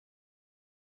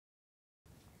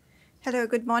Hello,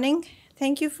 good morning.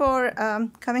 Thank you for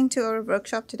coming to our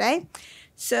workshop today.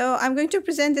 So I'm going to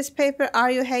present this paper,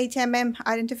 RUHate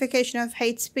Identification of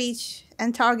Hate Speech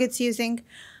and Targets Using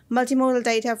Multimodal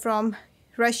Data from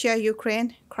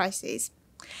Russia-Ukraine Crisis.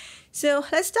 So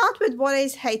let's start with what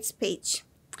is hate speech.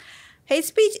 Hate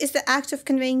speech is the act of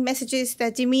conveying messages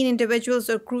that demean individuals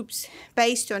or groups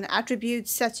based on attributes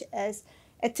such as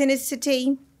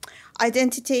ethnicity,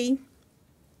 identity,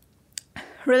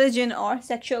 religion, or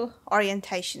sexual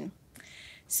orientation.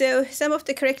 So some of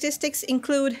the characteristics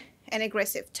include an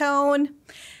aggressive tone,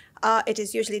 it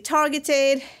is usually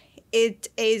targeted, it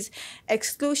is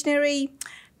exclusionary,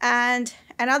 and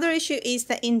another issue is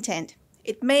the intent.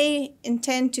 It may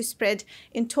intend to spread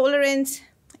intolerance,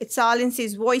 it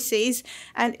silences voices,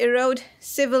 and erode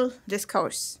civil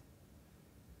discourse.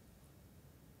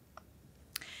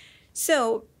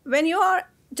 So when you are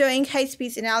doing hate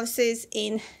speech analysis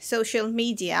in social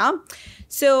media,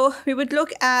 so we would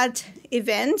look at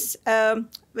events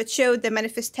which show the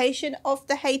manifestation of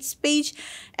the hate speech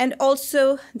and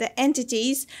also the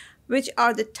entities which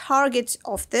are the targets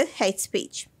of the hate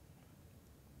speech.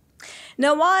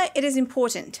 Now, why it is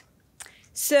important?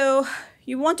 So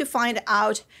you want to find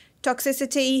out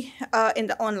toxicity in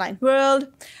the online world.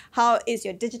 How is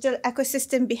your digital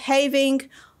ecosystem behaving?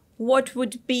 What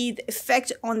would be the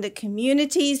effect on the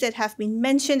communities that have been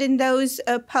mentioned in those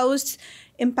posts,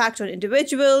 impact on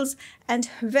individuals, and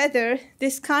whether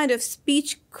this kind of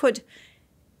speech could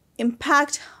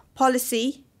impact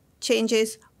policy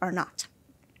changes or not.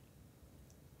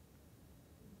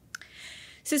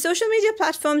 So social media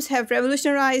platforms have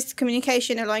revolutionized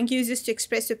communication, allowing users to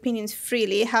express opinions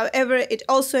freely. However, it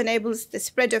also enables the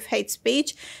spread of hate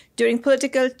speech during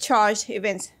political charged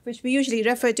events, which we usually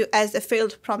refer to as the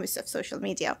failed promise of social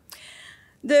media.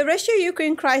 The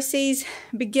Russia-Ukraine crisis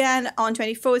began on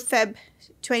 24th Feb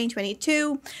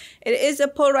 2022. It is a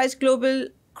polarized global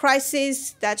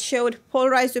crisis that showed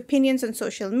polarized opinions on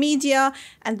social media,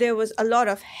 and there was a lot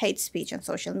of hate speech on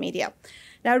social media.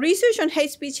 Now, research on hate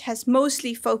speech has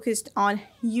mostly focused on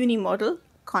unimodal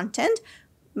content,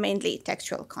 mainly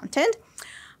textual content,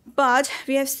 but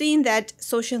we have seen that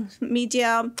social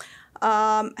media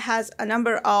has a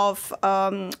number of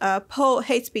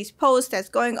hate speech posts that's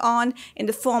going on in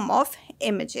the form of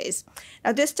images.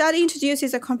 Now, this study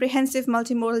introduces a comprehensive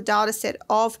multimodal data set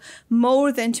of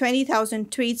more than 20,000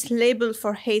 tweets labeled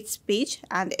for hate speech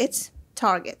and its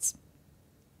targets.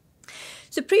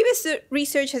 So previous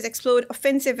research has explored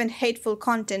offensive and hateful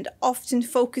content, often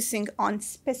focusing on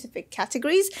specific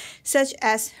categories such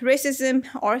as racism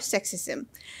or sexism.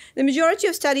 The majority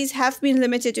of studies have been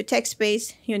limited to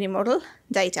text-based unimodal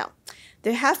data.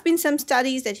 There have been some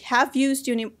studies that have used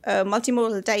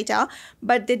multimodal data,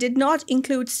 but they did not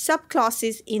include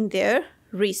subclasses in their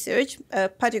research,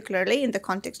 particularly in the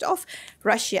context of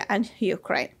Russia and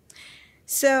Ukraine.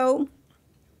 So,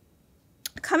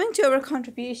 coming to our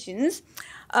contributions,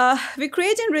 we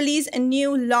create and release a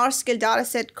new large-scale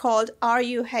dataset called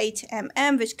RUHate,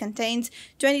 which contains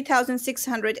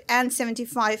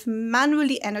 20,675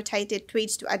 manually annotated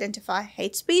tweets to identify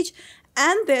hate speech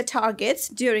and their targets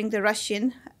during the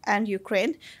Russian and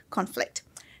Ukraine conflict.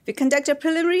 We conduct a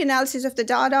preliminary analysis of the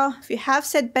data. We have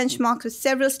set benchmarks with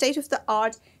several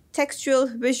state-of-the-art textual,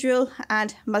 visual,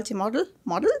 and multimodal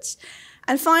models.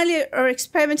 And finally, our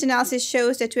experiment analysis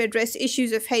shows that to address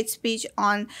issues of hate speech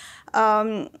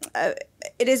it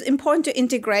is important to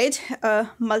integrate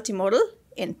multimodal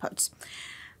inputs.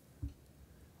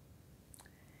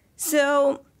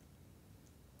 So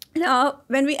now,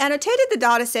 when we annotated the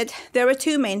dataset, there were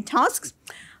two main tasks.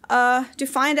 To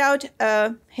find out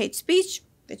hate speech,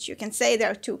 which you can say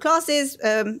there are two classes,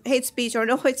 hate speech or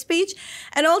no hate speech,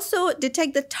 and also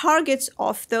detect the targets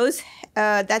of those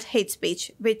that hate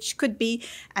speech, which could be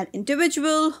an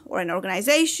individual or an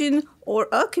organization or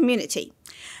a community.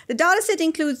 The dataset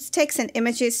includes text and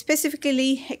images,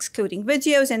 specifically excluding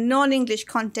videos and non-English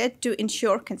content to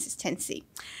ensure consistency.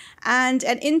 And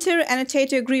an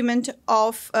inter-annotator agreement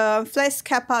of FLES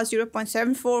kappa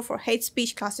 0.74 for hate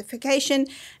speech classification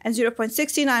and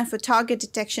 0.69 for target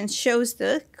detection shows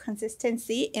the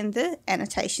consistency in the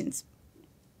annotations.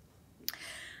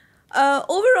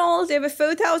 Overall, there were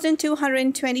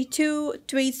 4,222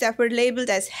 tweets that were labeled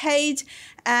as hate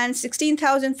and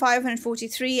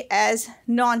 16,543 as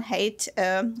non-hate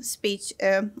speech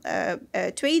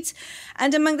tweets.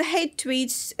 And among the hate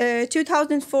tweets,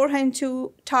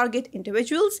 2,402 target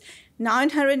individuals,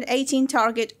 918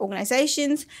 target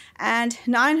organizations, and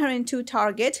 902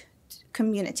 target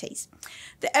communities.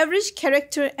 The average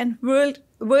character and word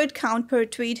count per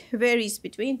tweet varies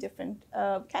between different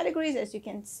categories, as you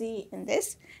can see in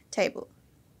this table.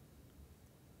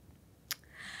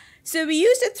 So we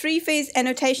used a three-phase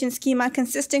annotation schema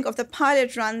consisting of the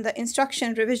pilot run, the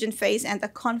instruction revision phase, and the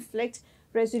conflict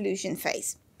resolution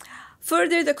phase.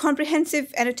 Further, the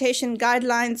comprehensive annotation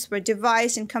guidelines were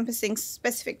devised encompassing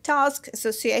specific tasks,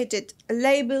 associated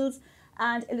labels,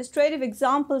 and illustrative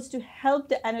examples to help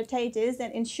the annotators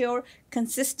and ensure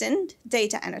consistent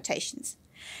data annotations.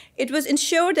 It was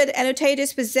ensured that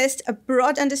annotators possessed a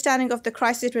broad understanding of the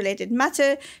crisis-related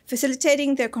matter,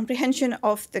 facilitating their comprehension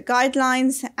of the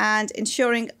guidelines and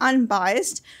ensuring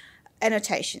unbiased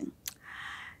annotation.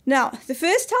 Now, the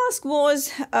first task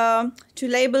was to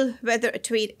label whether a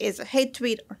tweet is a hate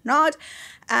tweet or not,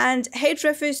 and hate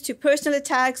refers to personal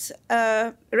attacks,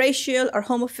 racial or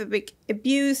homophobic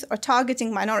abuse, or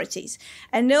targeting minorities,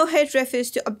 and no hate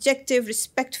refers to objective,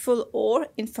 respectful, or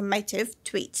informative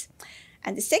tweets.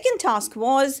 And the second task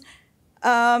was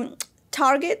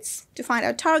targets, to find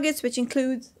out targets, which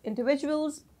includes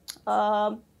individuals,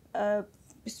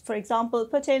 for example,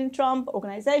 Putin, Trump,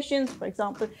 organizations, for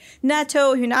example,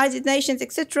 NATO, United Nations,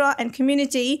 etc., and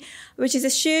community, which is a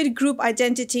shared group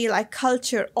identity like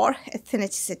culture or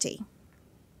ethnicity.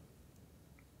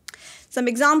 Some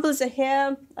examples are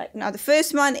here. Now, the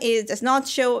first one does not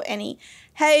show any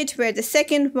hate, where the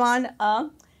second one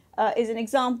is an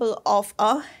example of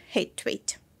a hate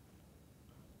tweet.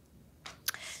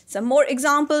 Some more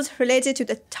examples related to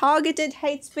the targeted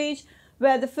hate speech,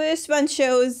 where the first one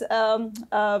shows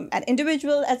an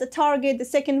individual as a target, the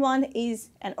second one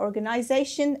is an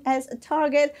organization as a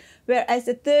target, whereas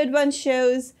the third one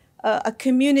shows a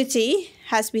community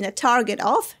has been a target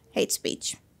of hate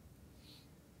speech.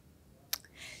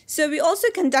 So we also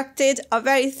conducted a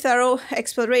very thorough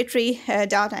exploratory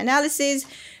data analysis.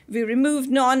 We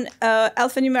removed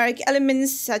non-alphanumeric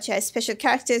elements such as special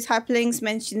characters, hyperlinks,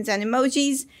 mentions, and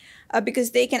emojis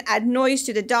because they can add noise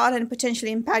to the data and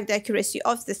potentially impact the accuracy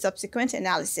of the subsequent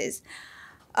analysis.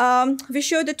 We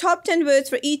showed the top 10 words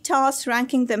for each task,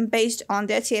 ranking them based on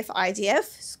their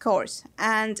TF-IDF scores.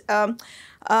 And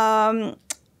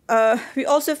we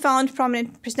also found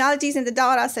prominent personalities in the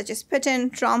data, such as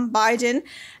Putin, Trump, Biden,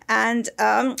 and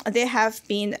they have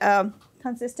been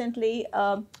consistently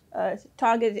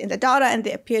targeted in the data, and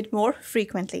they appeared more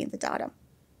frequently in the data.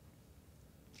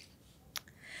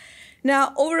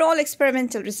 Now, overall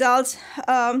experimental results.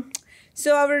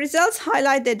 So our results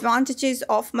highlight the advantages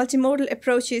of multimodal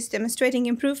approaches, demonstrating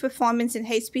improved performance in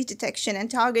hate speech detection and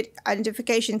target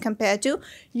identification compared to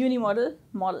unimodal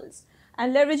models.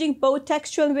 And leveraging both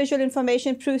textual and visual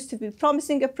information proves to be a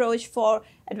promising approach for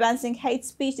advancing hate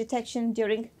speech detection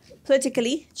during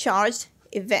politically charged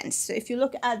events. So if you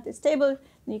look at this table,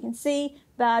 you can see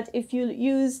that if you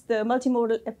use the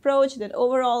multimodal approach, then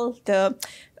overall the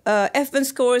F1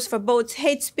 scores for both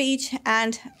hate speech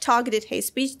and targeted hate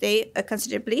speech, they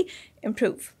considerably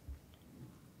improve.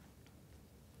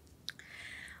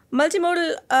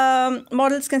 Multimodal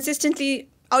models consistently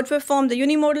outperform the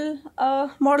unimodal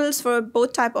models for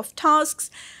both types of tasks.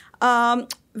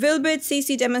 Wilbert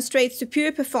CC demonstrates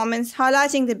superior performance,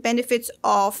 highlighting the benefits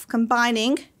of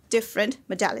combining different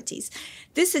modalities.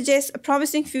 This suggests a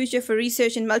promising future for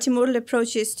research in multimodal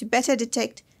approaches to better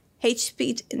detect hate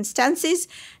speech instances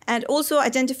and also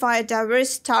identify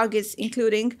diverse targets,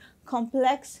 including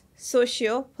complex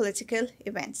socio-political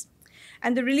events.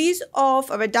 And the release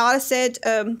of our dataset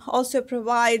also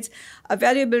provides a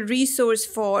valuable resource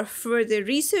for further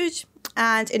research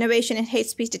and innovation in hate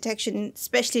speech detection,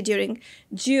 especially during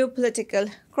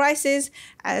geopolitical crises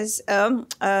as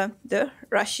the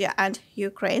Russia and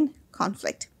Ukraine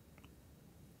conflict.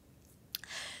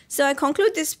 So I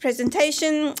conclude this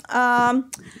presentation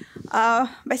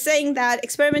by saying that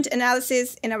experiment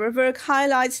analysis in our work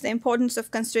highlights the importance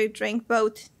of considering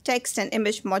both text and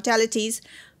image modalities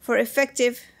for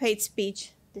effective hate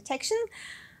speech detection.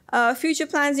 Future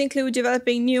plans include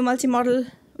developing new multimodal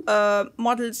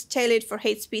models tailored for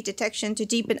hate speech detection to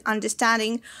deepen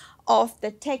understanding of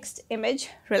the text-image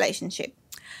relationship.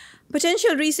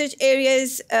 Potential research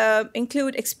areas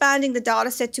include expanding the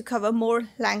dataset to cover more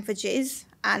languages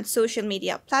and social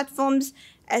media platforms,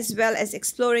 as well as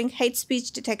exploring hate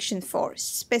speech detection for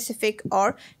specific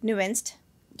or nuanced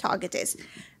targets.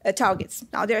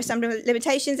 Now, there are some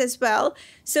limitations as well.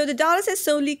 So the dataset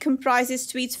solely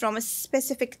comprises tweets from a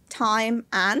specific time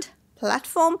and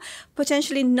platform,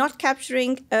 potentially not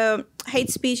capturing hate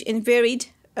speech in varied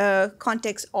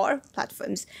contexts or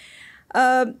platforms.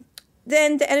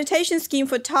 Then the annotation scheme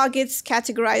for targets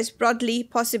categorized broadly,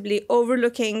 possibly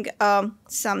overlooking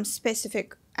some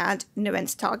specific and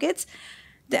nuanced targets.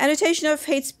 The annotation of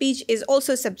hate speech is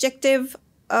also subjective,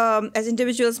 as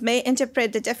individuals may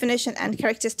interpret the definition and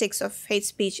characteristics of hate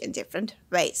speech in different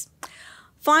ways.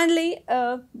 Finally,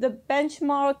 the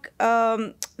benchmark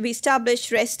we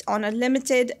established rests on a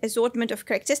limited assortment of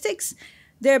characteristics,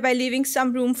 thereby leaving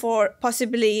some room for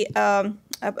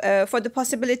the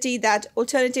possibility that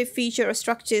alternative feature or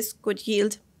structures could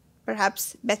yield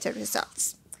perhaps better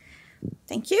results.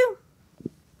 Thank you.